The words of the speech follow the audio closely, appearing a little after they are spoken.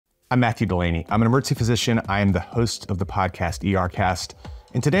I'm Matthew DeLaney. I'm an emergency physician. I am the host of the podcast ERcast.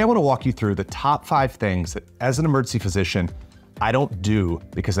 And today I want to walk you through the top 5 things that as an emergency physician, I don't do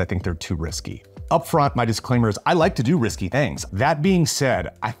because I think they're too risky. Up front, my disclaimer is I like to do risky things. That being said,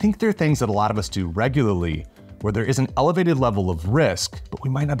 I think there are things that a lot of us do regularly where there is an elevated level of risk, but we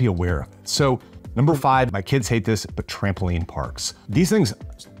might not be aware of it. So number 5, my kids hate this, but trampoline parks. These things,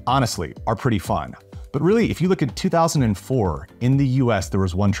 honestly, are pretty fun. But really, if you look at 2004, in the US, there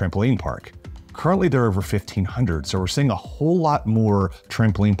was one trampoline park. Currently, there are over 1,500, so we're seeing a whole lot more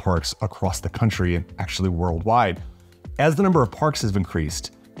trampoline parks across the country and actually worldwide. As the number of parks has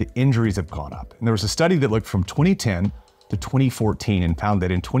increased, the injuries have gone up. And there was a study that looked from 2010 to 2014 and found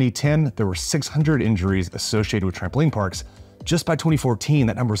that in 2010, there were 600 injuries associated with trampoline parks. Just by 2014,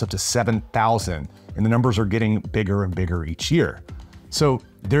 that number is up to 7,000, and the numbers are getting bigger and bigger each year. So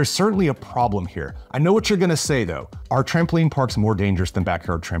there's certainly a problem here. I know what you're gonna say though. Are trampoline parks more dangerous than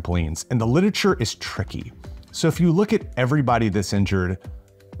backyard trampolines? And the literature is tricky. So if you look at everybody that's injured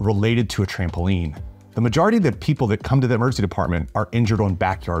related to a trampoline, the majority of the people that come to the emergency department are injured on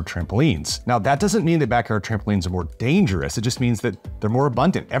backyard trampolines. Now that doesn't mean that backyard trampolines are more dangerous. It just means that they're more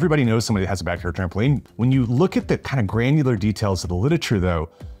abundant. Everybody knows somebody that has a backyard trampoline. When you look at the kind of granular details of the literature though,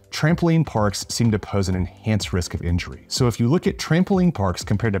 trampoline parks seem to pose an enhanced risk of injury. So if you look at trampoline parks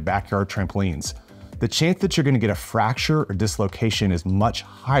compared to backyard trampolines, the chance that you're gonna get a fracture or dislocation is much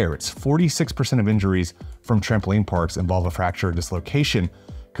higher. It's 46% of injuries from trampoline parks involve a fracture or dislocation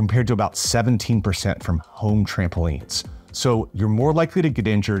compared to about 17% from home trampolines. So you're more likely to get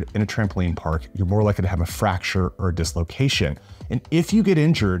injured in a trampoline park. You're more likely to have a fracture or a dislocation. And if you get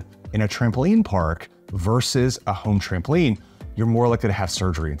injured in a trampoline park versus a home trampoline, you're more likely to have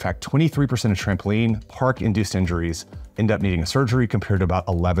surgery. In fact, 23% of trampoline park-induced injuries end up needing a surgery compared to about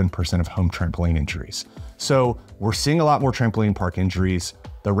 11% of home trampoline injuries. So we're seeing a lot more trampoline park injuries.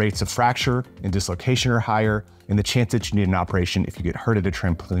 The rates of fracture and dislocation are higher, and the chance that you need an operation if you get hurt at a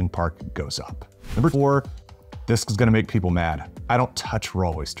trampoline park goes up. Number 4, this is gonna make people mad. I don't touch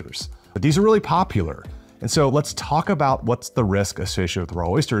raw oysters, but these are really popular. And so let's talk about what's the risk associated with raw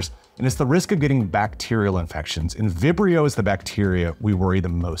oysters. And it's the risk of getting bacterial infections. And Vibrio is the bacteria we worry the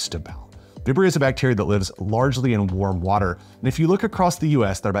most about. Vibrio is a bacteria that lives largely in warm water. And if you look across the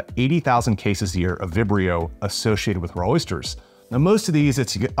US, there are about 80,000 cases a year of Vibrio associated with raw oysters. Now, most of these,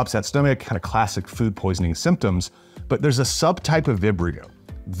 it's you get upset stomach, kind of classic food poisoning symptoms, but there's a subtype of Vibrio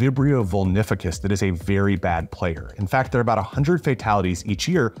vulnificus, that is a very bad player. In fact, there are about 100 fatalities each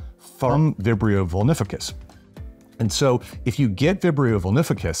year from Vibrio vulnificus. And so if you get Vibrio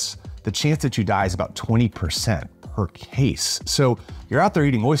vulnificus, the chance that you die is about 20% per case. So you're out there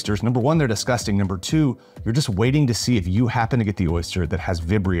eating oysters. Number 1, they're disgusting. Number 2, you're just waiting to see if you happen to get the oyster that has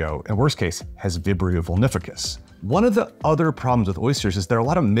Vibrio, and worst case, has Vibrio vulnificus. One of the other problems with oysters is there are a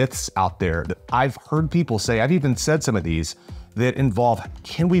lot of myths out there that I've heard people say, I've even said some of these, that involve,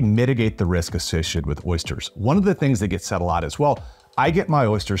 can we mitigate the risk associated with oysters? One of the things that gets said a lot is, well, I get my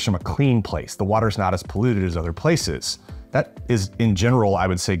oysters from a clean place. The water's not as polluted as other places. That is, in general, I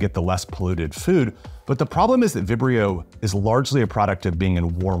would say, get the less polluted food. But the problem is that Vibrio is largely a product of being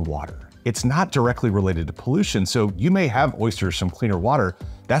in warm water. It's not directly related to pollution. So you may have oysters from cleaner water.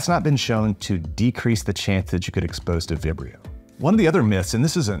 That's not been shown to decrease the chance that you could expose to Vibrio. One of the other myths, and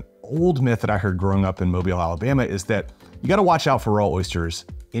this is an old myth that I heard growing up in Mobile, Alabama, is that you gotta watch out for raw oysters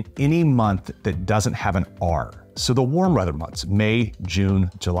in any month that doesn't have an R. So the warm weather months, May, June,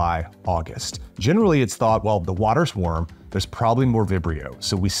 July, August. Generally it's thought, well, the water's warm, there's probably more Vibrio,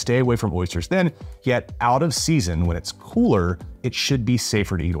 so we stay away from oysters then, yet out of season, when it's cooler, it should be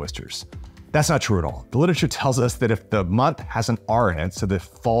safer to eat oysters. That's not true at all. The literature tells us that if the month has an R in it, so the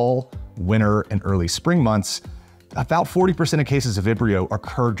fall, winter, and early spring months, about 40% of cases of Vibrio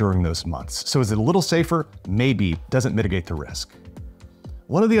occur during those months. So is it a little safer? Maybe, doesn't mitigate the risk.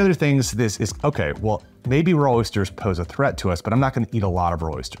 One of the other things this is, okay, well, maybe raw oysters pose a threat to us, but I'm not gonna eat a lot of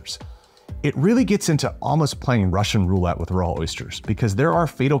raw oysters. It really gets into almost playing Russian roulette with raw oysters because there are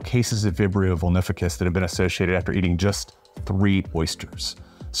fatal cases of Vibrio vulnificus that have been associated after eating just 3 oysters.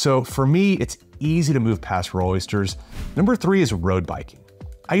 So for me, it's easy to move past raw oysters. Number 3 is road biking.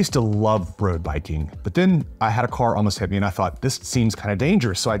 I used to love road biking, but then I had a car almost hit me and I thought, this seems kind of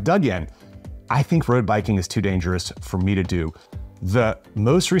dangerous. So I dug in. I think road biking is too dangerous for me to do. The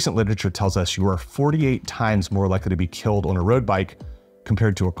most recent literature tells us you are 48 times more likely to be killed on a road bike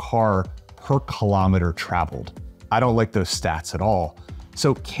compared to a car per kilometer traveled. I don't like those stats at all.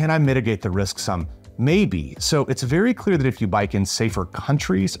 So can I mitigate the risk some? Maybe. So it's very clear that if you bike in safer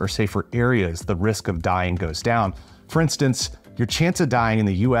countries or safer areas, the risk of dying goes down. For instance, Your chance of dying in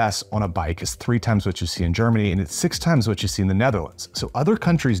the US on a bike is 3 times what you see in Germany, and it's 6 times what you see in the Netherlands. So other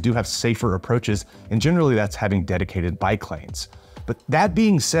countries do have safer approaches, and generally that's having dedicated bike lanes. But that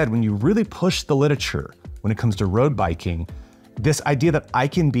being said, when you really push the literature when it comes to road biking, this idea that I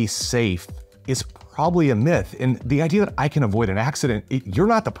can be safe is probably a myth. And the idea that I can avoid an accident, you're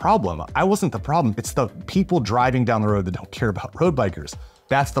not the problem. I wasn't the problem. It's the people driving down the road that don't care about road bikers.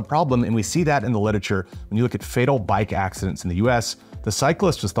 That's the problem, and we see that in the literature. When you look at fatal bike accidents in the US, the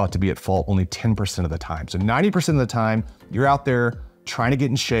cyclist was thought to be at fault only 10% of the time. So 90% of the time, you're out there trying to get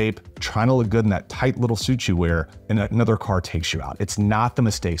in shape, trying to look good in that tight little suit you wear, and another car takes you out. It's not the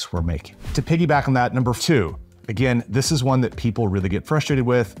mistakes we're making. To piggyback on that, number 2, again, this is one that people really get frustrated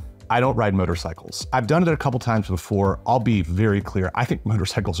with. I don't ride motorcycles. I've done it a couple times before. I'll be very clear. I think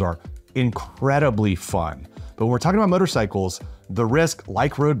motorcycles are incredibly fun. But when we're talking about motorcycles, the risk,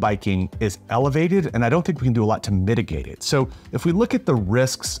 like road biking, is elevated, and I don't think we can do a lot to mitigate it. So if we look at the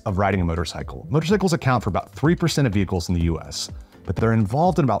risks of riding a motorcycle, motorcycles account for about 3% of vehicles in the US, but they're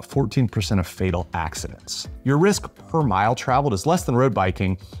involved in about 14% of fatal accidents. Your risk per mile traveled is less than road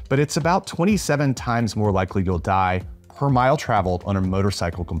biking, but it's about 27 times more likely you'll die per mile traveled on a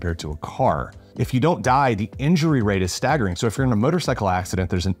motorcycle compared to a car. If you don't die, the injury rate is staggering. So if you're in a motorcycle accident,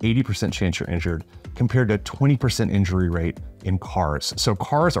 there's an 80% chance you're injured compared to a 20% injury rate in cars. So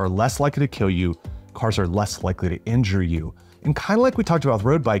cars are less likely to kill you. Cars are less likely to injure you. And kind of like we talked about with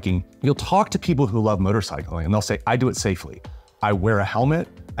road biking, you'll talk to people who love motorcycling and they'll say, I do it safely. I wear a helmet.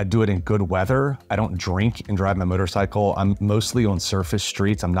 I do it in good weather. I don't drink and drive my motorcycle. I'm mostly on surface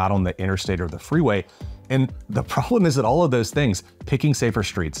streets. I'm not on the interstate or the freeway. And the problem is that all of those things, picking safer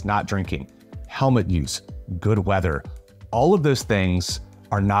streets, not drinking, helmet use, good weather, all of those things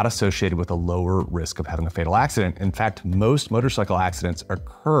are not associated with a lower risk of having a fatal accident. In fact, most motorcycle accidents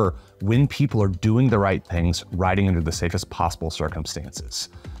occur when people are doing the right things, riding under the safest possible circumstances.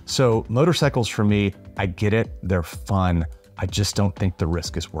 So motorcycles for me, I get it, they're fun. I just don't think the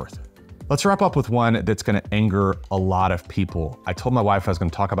risk is worth it. Let's wrap up with one that's gonna anger a lot of people. I told my wife I was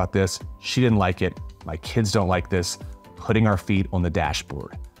gonna talk about this. She didn't like it. My kids don't like this, putting our feet on the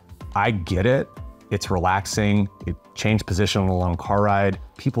dashboard. I get it. It's relaxing. It changed position on a long car ride.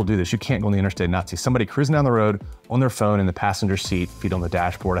 People do this. You can't go on the interstate and not see somebody cruising down the road on their phone in the passenger seat, feet on the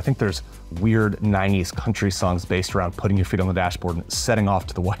dashboard. I think there's weird 90s country songs based around putting your feet on the dashboard and setting off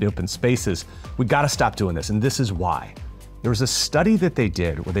to the wide open spaces. We gotta stop doing this, and this is why. There was a study that they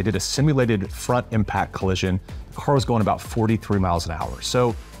did where they did a simulated front impact collision. The car was going about 43 miles an hour.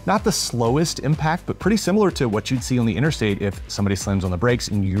 So not the slowest impact, but pretty similar to what you'd see on the interstate if somebody slams on the brakes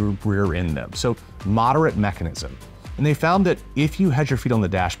and you rear end them. So moderate mechanism. And they found that if you had your feet on the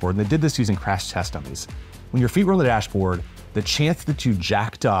dashboard, and they did this using crash test dummies, when your feet were on the dashboard, the chance that you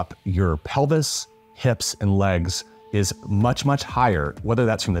jacked up your pelvis, hips, and legs is much, much higher, whether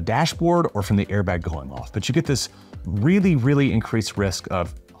that's from the dashboard or from the airbag going off. But you get this really, really increased risk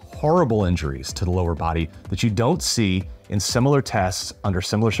of horrible injuries to the lower body that you don't see in similar tests under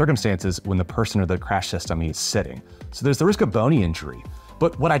similar circumstances when the person or the crash test dummy is sitting. So there's the risk of bony injury.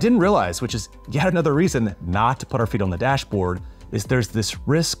 But what I didn't realize, which is yet another reason not to put our feet on the dashboard, is there's this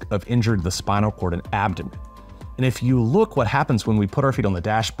risk of injury to the spinal cord and abdomen. And if you look what happens when we put our feet on the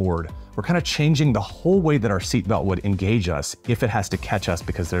dashboard, we're kind of changing the whole way that our seatbelt would engage us if it has to catch us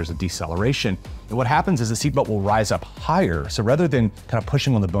because there's a deceleration. And what happens is the seatbelt will rise up higher. So rather than kind of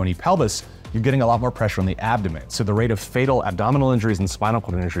pushing on the bony pelvis, you're getting a lot more pressure on the abdomen. So the rate of fatal abdominal injuries and spinal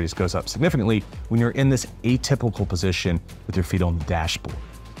cord injuries goes up significantly when you're in this atypical position with your feet on the dashboard.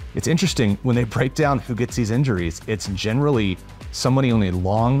 It's interesting, when they break down who gets these injuries, it's generally somebody on a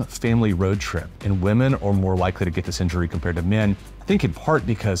long family road trip, and women are more likely to get this injury compared to men. I think in part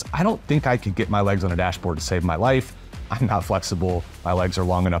because I don't think I could get my legs on a dashboard to save my life. I'm not flexible. My legs are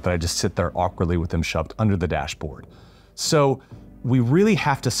long enough that I just sit there awkwardly with them shoved under the dashboard. So we really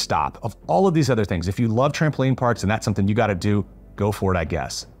have to stop. Of all of these other things, if you love trampoline parks and that's something you gotta do, go for it, I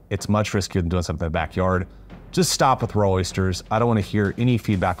guess. It's much riskier than doing something in the backyard. Just stop with raw oysters. I don't wanna hear any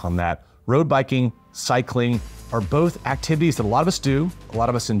feedback on that. Road biking, cycling are both activities that a lot of us do, a lot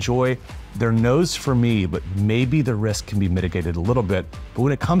of us enjoy. They're no's for me, but maybe the risk can be mitigated a little bit. But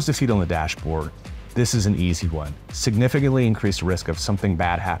when it comes to feet on the dashboard, this is an easy one. Significantly increased risk of something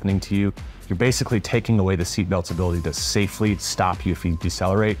bad happening to you. You're basically taking away the seatbelt's ability to safely stop you if you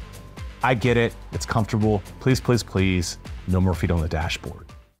decelerate. I get it, it's comfortable. Please, please, please, no more feet on the dashboard.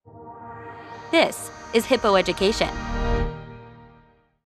 This is Hippo Education.